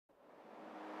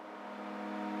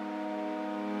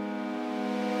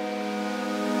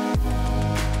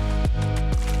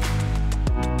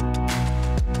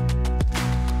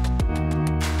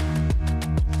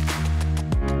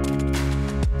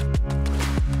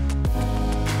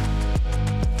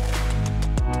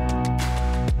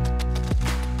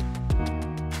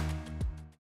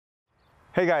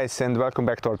Hey guys, and welcome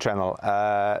back to our channel.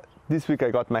 This week I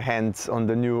got my hands on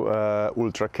the new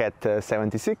Comet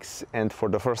 76, and for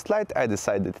the first light I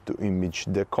decided to image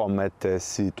the Comet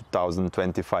C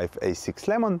 2025 A6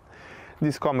 Lemmon.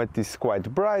 This comet is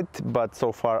quite bright, but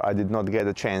so far I did not get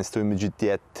a chance to image it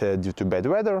yet due to bad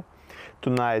weather.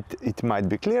 Tonight it might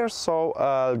be clear, so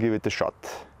I'll give it a shot.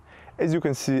 As you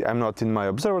can see, I'm not in my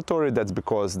observatory. That's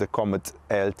because the comet's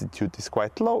altitude is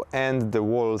quite low and the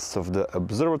walls of the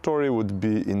observatory would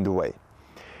be in the way.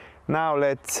 Now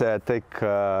let's take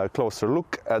a closer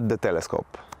look at the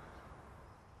telescope.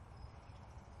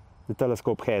 The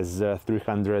telescope has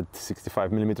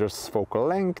 365 mm focal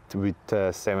length with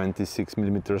 76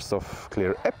 mm of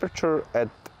clear aperture at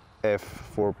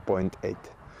f4.8.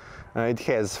 It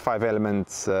has 5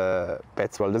 elements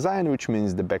Petzval design, which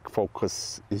means the back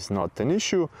focus is not an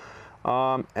issue,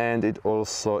 and it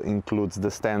also includes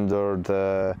the standard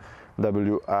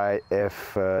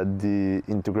WIFD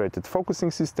integrated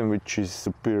focusing system, which is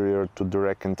superior to the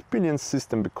rack and pinion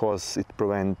system because it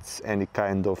prevents any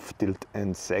kind of tilt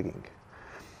and sagging.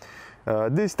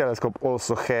 This telescope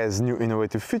also has new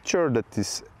innovative feature that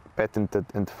is patented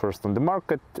and first on the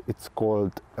market. It's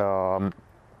called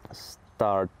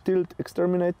Star Tilt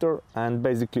Exterminator, and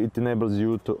basically it enables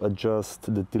you to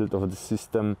adjust the tilt of the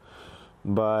system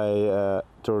by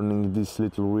turning this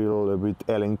little wheel with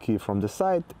Allen key from the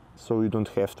side, so you don't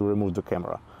have to remove the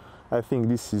camera. I think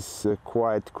this is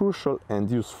quite crucial and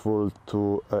useful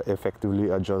to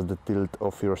effectively adjust the tilt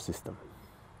of your system.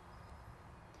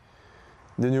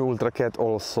 The new UltraCat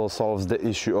also solves the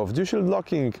issue of dew shield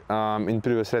locking. In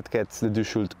previous RedCats the dew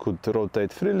shield could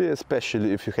rotate freely,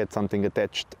 especially if you had something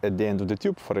attached at the end of the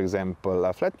tube, for example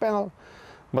a flat panel.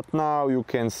 But now you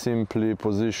can simply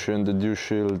position the dew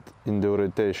shield in the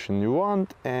rotation you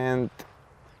want and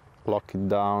lock it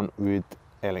down with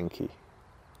Allen key.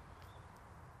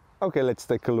 Okay, let's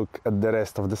take a look at the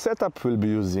rest of the setup. We'll be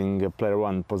using a Player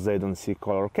One Poseidon-C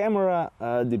color camera,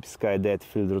 a Deep Sky Depth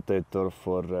field rotator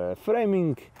for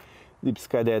framing, Deep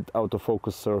Sky Depth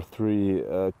autofocuser 3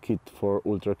 kit for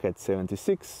UltraCat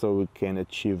 76 so we can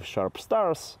achieve sharp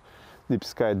stars, Deep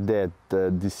Sky Depth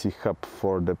DC hub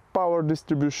for the power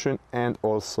distribution, and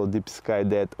also Deep Sky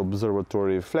Depth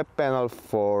observatory flat panel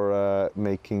for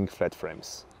making flat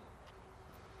frames.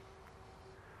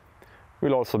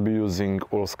 We'll also be using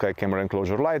all-sky camera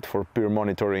enclosure light for pier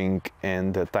monitoring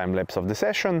and time-lapse of the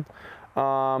session.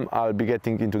 I'll be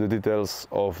getting into the details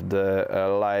of the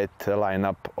light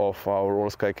lineup of our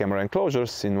all-sky camera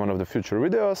enclosures in one of the future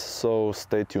videos, so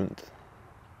stay tuned.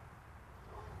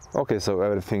 Okay, so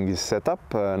everything is set up.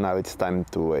 Now it's time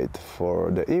to wait for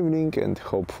the evening and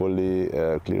hopefully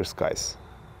clear skies.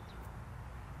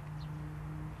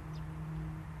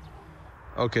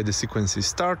 Okay, the sequence is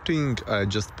starting. I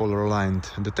just polar aligned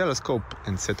the telescope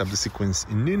and set up the sequence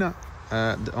in Nina.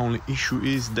 The only issue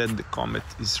is that the comet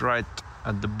is right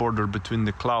at the border between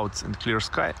the clouds and clear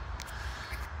sky.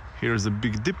 Here's a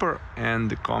Big Dipper and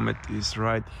the comet is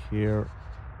right here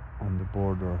on the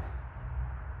border,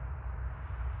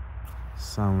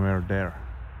 somewhere there.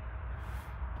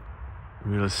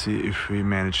 We'll see if we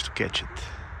manage to catch it.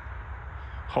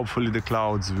 Hopefully the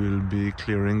clouds will be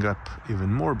clearing up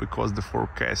even more because the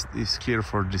forecast is clear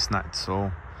for this night, so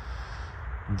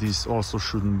this also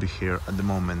shouldn't be here at the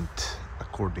moment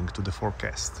according to the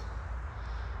forecast.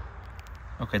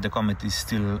 Okay, the comet is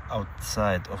still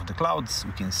outside of the clouds,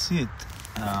 we can see it.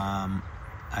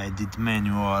 I did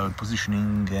manual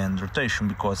positioning and rotation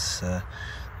because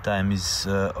time is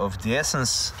of the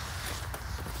essence.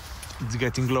 It's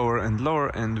getting lower and lower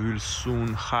and will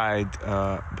soon hide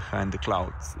behind the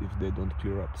clouds if they don't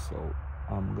clear up, so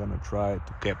I'm gonna try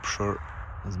to capture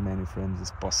as many frames as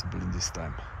possible in this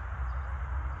time.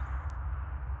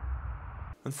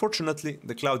 Unfortunately,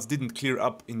 the clouds didn't clear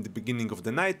up in the beginning of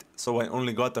the night, so I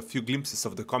only got a few glimpses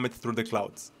of the comet through the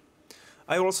clouds.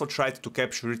 I also tried to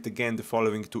capture it again the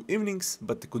following 2 evenings,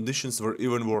 but the conditions were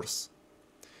even worse.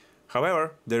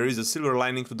 However, there is a silver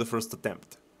lining to the first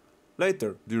attempt.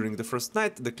 Later, during the first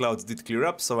night, the clouds did clear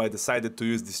up, so I decided to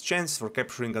use this chance for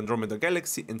capturing Andromeda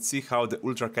Galaxy and see how the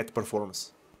UltraCat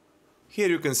performs. Here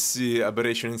you can see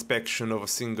aberration inspection of a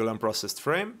single unprocessed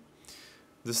frame.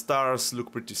 The stars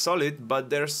look pretty solid, but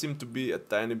there seemed to be a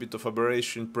tiny bit of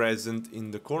aberration present in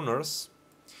the corners.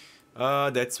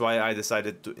 That's why I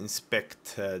decided to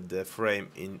inspect the frame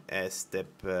in a step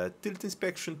tilt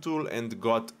inspection tool and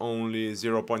got only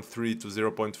 0.3 to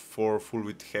 0.4 full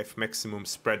width half maximum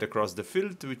spread across the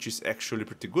field, which is actually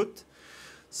pretty good.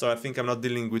 So I think I'm not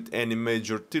dealing with any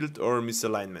major tilt or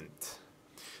misalignment.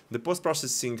 The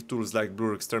post-processing tools like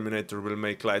Blur Exterminator will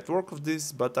make light work of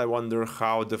this, but I wonder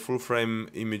how the full frame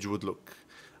image would look.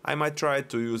 I might try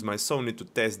to use my Sony to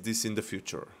test this in the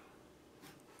future.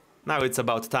 Now it's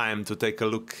about time to take a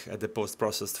look at the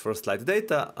post-processed first light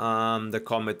data. The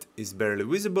comet is barely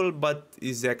visible, but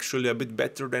is actually a bit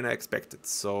better than I expected,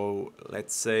 so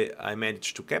let's say I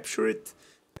managed to capture it.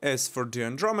 As for the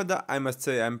Andromeda, I must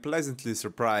say I'm pleasantly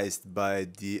surprised by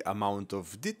the amount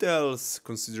of details,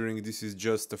 considering this is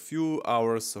just a few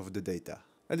hours of the data.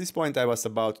 At this point I was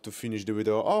about to finish the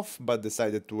video off, but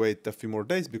decided to wait a few more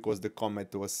days because the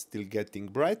comet was still getting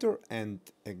brighter, and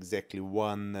exactly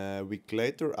 1 week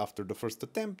later, after the first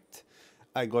attempt,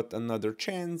 I got another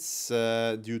chance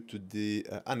due to the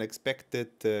unexpected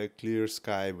clear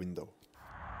sky window.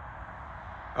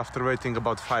 After waiting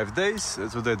about 5 days,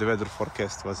 today the weather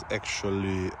forecast was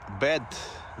actually bad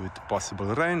with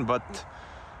possible rain, but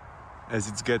as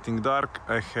it's getting dark,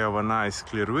 I have a nice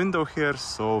clear window here,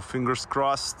 so fingers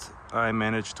crossed I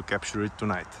managed to capture it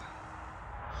tonight.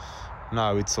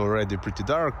 Now it's already pretty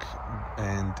dark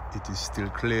and it is still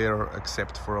clear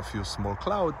except for a few small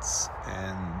clouds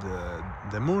and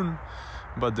the moon,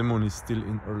 but the moon is still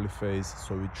in early phase,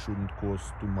 so it shouldn't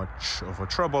cause too much of a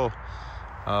trouble.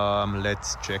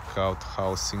 Let's check out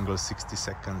how single 60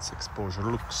 seconds exposure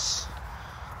looks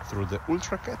through the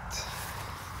ultracat.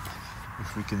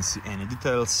 If we can see any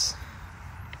details.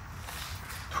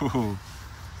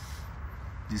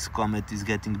 This comet is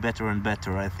getting better and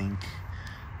better, I think.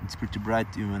 It's pretty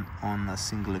bright even on a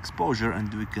single exposure,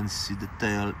 and we can see the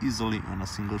tail easily on a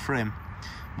single frame.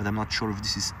 But I'm not sure if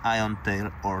this is ion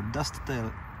tail or dust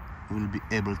tail. We'll be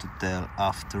able to tell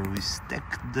after we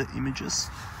stack the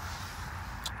images.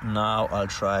 Now I'll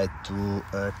try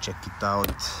to check it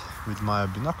out with my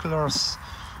binoculars,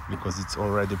 because it's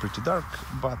already pretty dark,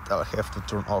 but I'll have to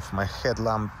turn off my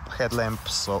headlamp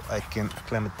so I can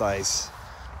acclimatize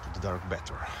to the dark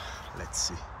better. Let's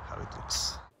see how it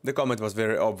looks. The comet was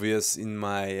very obvious in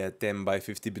my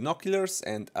 10x50 binoculars,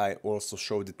 and I also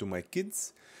showed it to my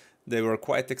kids. They were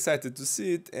quite excited to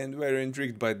see it and very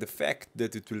intrigued by the fact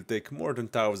that it will take more than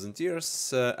 1,000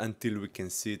 years until we can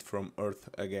see it from Earth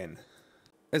again.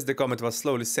 As the comet was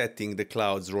slowly setting, the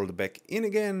clouds rolled back in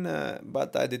again,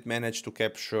 but I did manage to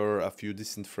capture a few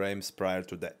decent frames prior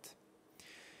to that.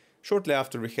 Shortly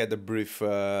after we had a brief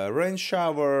rain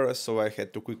shower, so I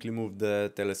had to quickly move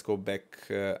the telescope back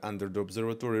under the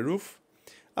observatory roof.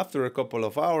 After a couple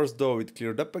of hours though, it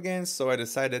cleared up again, so I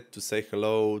decided to say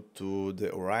hello to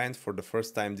the Orion for the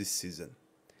first time this season.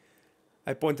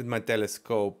 I pointed my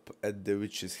telescope at the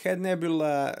Witch's Head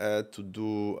Nebula to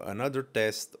do another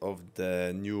test of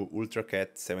the new UltraCat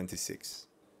 76.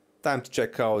 Time to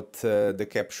check out the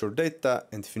captured data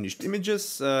and finished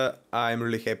images. I'm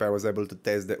really happy I was able to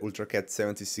test the UltraCat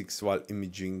 76 while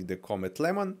imaging the Comet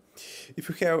Lemmon. If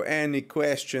you have any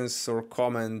questions or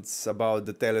comments about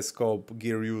the telescope,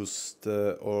 gear used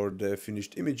or the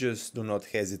finished images, do not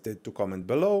hesitate to comment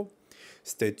below.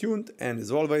 Stay tuned, and as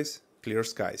always, clear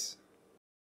skies.